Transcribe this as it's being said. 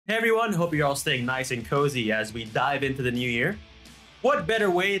Hey everyone, hope you're all staying nice and cozy as we dive into the new year. What better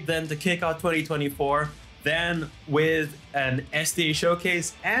way than to kick out 2024 than with an SDA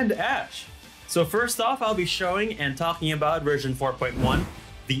Showcase and Ashe? So first off, I'll be showing and talking about version 4.1,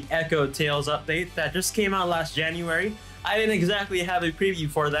 the Echo Tales update that just came out last January. I didn't exactly have a preview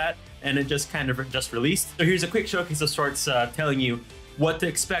for that, and it just just released. So here's a quick showcase of sorts telling you what to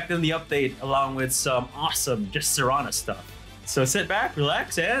expect in the update along with some awesome just Serana stuff. So sit back,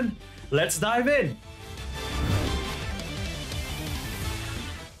 relax, and let's dive in.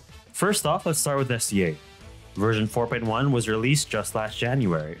 First off, let's start with SDA. Version 4.1 was released just last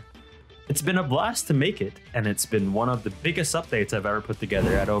January. It's been a blast to make it, and it's been one of the biggest updates I've ever put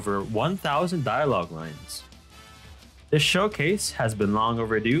together at over 1,000 dialogue lines. This showcase has been long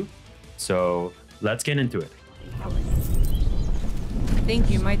overdue, so let's get into it. I think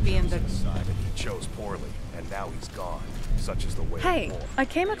you might be in the... He chose poorly, and now he's gone. Such is the way. Hey, I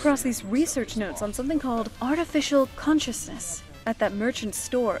came across these research notes on something called artificial consciousness at that merchant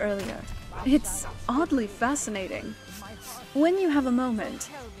store earlier. It's oddly fascinating. When you have a moment,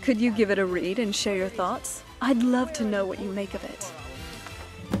 could you give it a read and share your thoughts? I'd love to know what you make of it.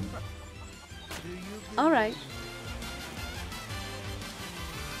 All right.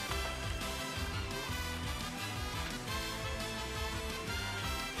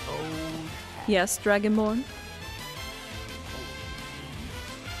 Yes, Dragonborn?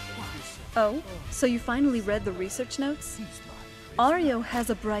 Oh, so you finally read the research notes? Ario has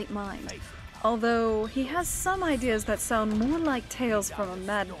a bright mind, although he has some ideas that sound more like tales from a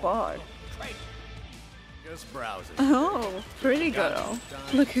mad bard. Oh, pretty girl.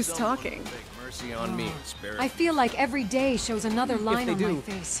 Look who's talking. I feel like every day shows another line on my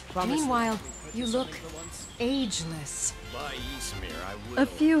face. Meanwhile, you look ageless. A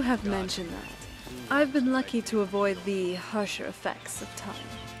few have mentioned that. I've been lucky to avoid the harsher effects of time.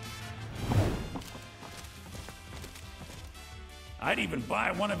 I'd even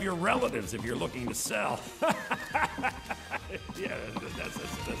buy one of your relatives if you're looking to sell. Yeah, that's a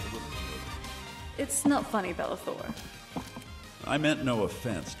little joke. It's not funny, Bellathor. I meant no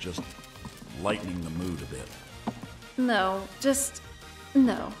offense, just lightening the mood a bit. No, just...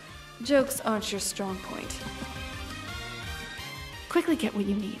 no. Jokes aren't your strong point. Quickly get what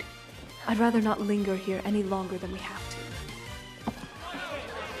you need. I'd rather not linger here any longer than we have to.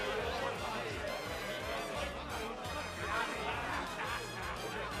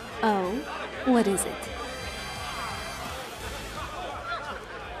 Oh, what is it?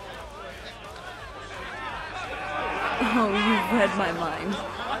 Oh, you've read my mind.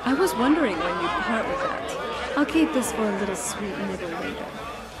 I was wondering when you'd part with that. I'll keep this for a little sweet nibble later.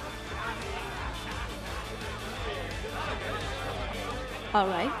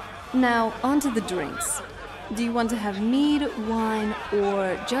 Alright, now on to the drinks. Do you want to have mead, wine,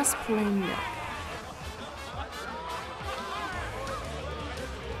 or just plain milk?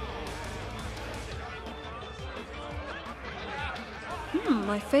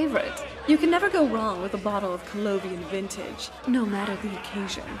 My favorite. You can never go wrong with a bottle of Colovian vintage, no matter the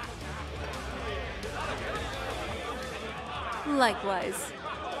occasion. Likewise.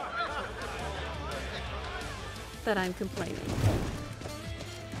 That I'm complaining.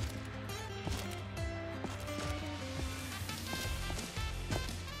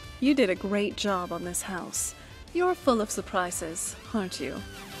 You did a great job on this house. You're full of surprises, aren't you?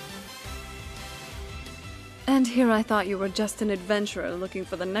 And here I thought you were just an adventurer looking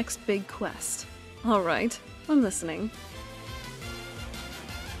for the next big quest. All right, I'm listening.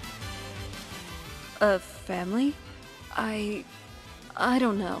 A family? I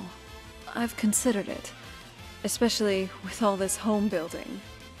don't know. I've considered it, especially with all this home building.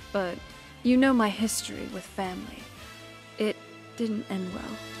 But you know my history with family. It didn't end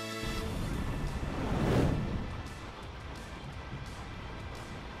well.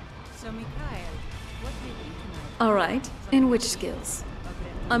 So, Mikhail, what do you eat tonight? Alright, in which skills?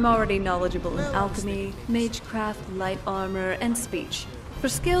 I'm already knowledgeable in alchemy, magecraft, light armor, and speech. For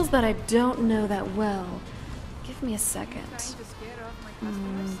skills that I don't know that well, give me a second.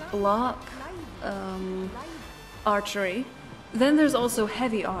 Block, archery. Then there's also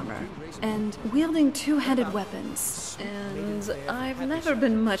heavy armor, and wielding two-handed weapons. And I've never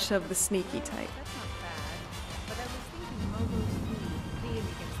been much of the sneaky type.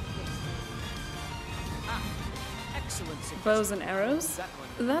 Bows and arrows?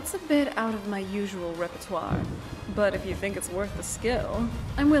 That's a bit out of my usual repertoire. But if you think it's worth the skill,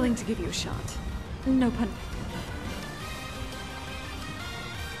 I'm willing to give you a shot. No pun.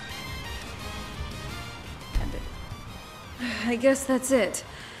 I guess that's it.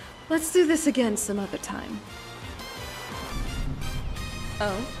 Let's do this again some other time. Oh?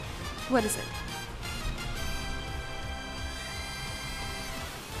 What is it?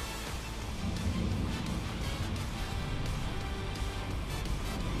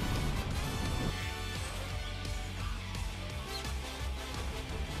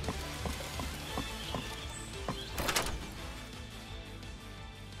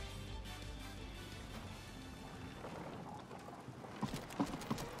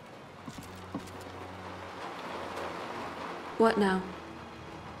 What now?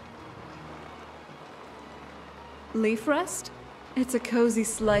 Leaf rest? It's a cozy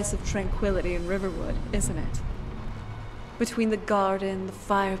slice of tranquility in Riverwood, isn't it? Between the garden, the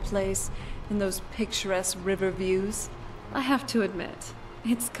fireplace, and those picturesque river views, I have to admit,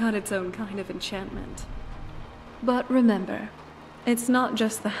 it's got its own kind of enchantment. But remember, it's not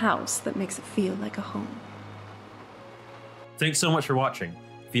just the house that makes it feel like a home. Thanks so much for watching.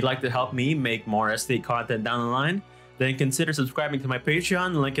 If you'd like to help me make more SDA content down the line, then consider subscribing to my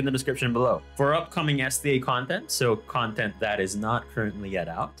Patreon, link in the description below. For upcoming SDA content, so content that is not currently yet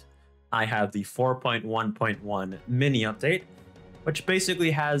out, I have the 4.1.1 mini update, which basically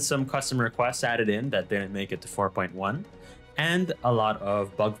has some custom requests added in that didn't make it to 4.1, and a lot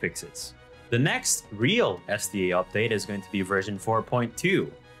of bug fixes. The next real SDA update is going to be version 4.2.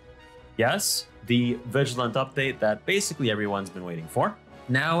 Yes, the Vigilant update that basically everyone's been waiting for.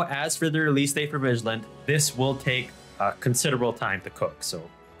 Now, as for the release date for Vigilant, this will take considerable time to cook, so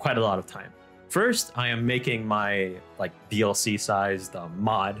quite a lot of time. First, I am making my DLC-sized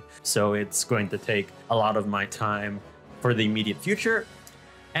mod, so it's going to take a lot of my time for the immediate future,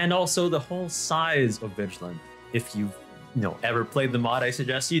 and also the whole size of Vigilant. If you've ever played the mod, I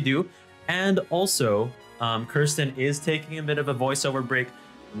suggest you do. And also, Kirsten is taking a bit of a voiceover break,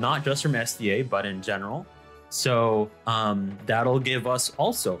 not just from SDA, but in general. So that'll give us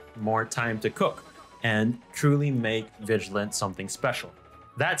also more time to cook and truly make Vigilant something special.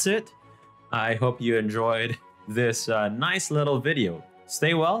 That's it. I hope you enjoyed this nice little video.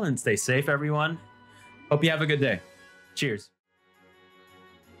 Stay well and stay safe, everyone. Hope you have a good day. Cheers.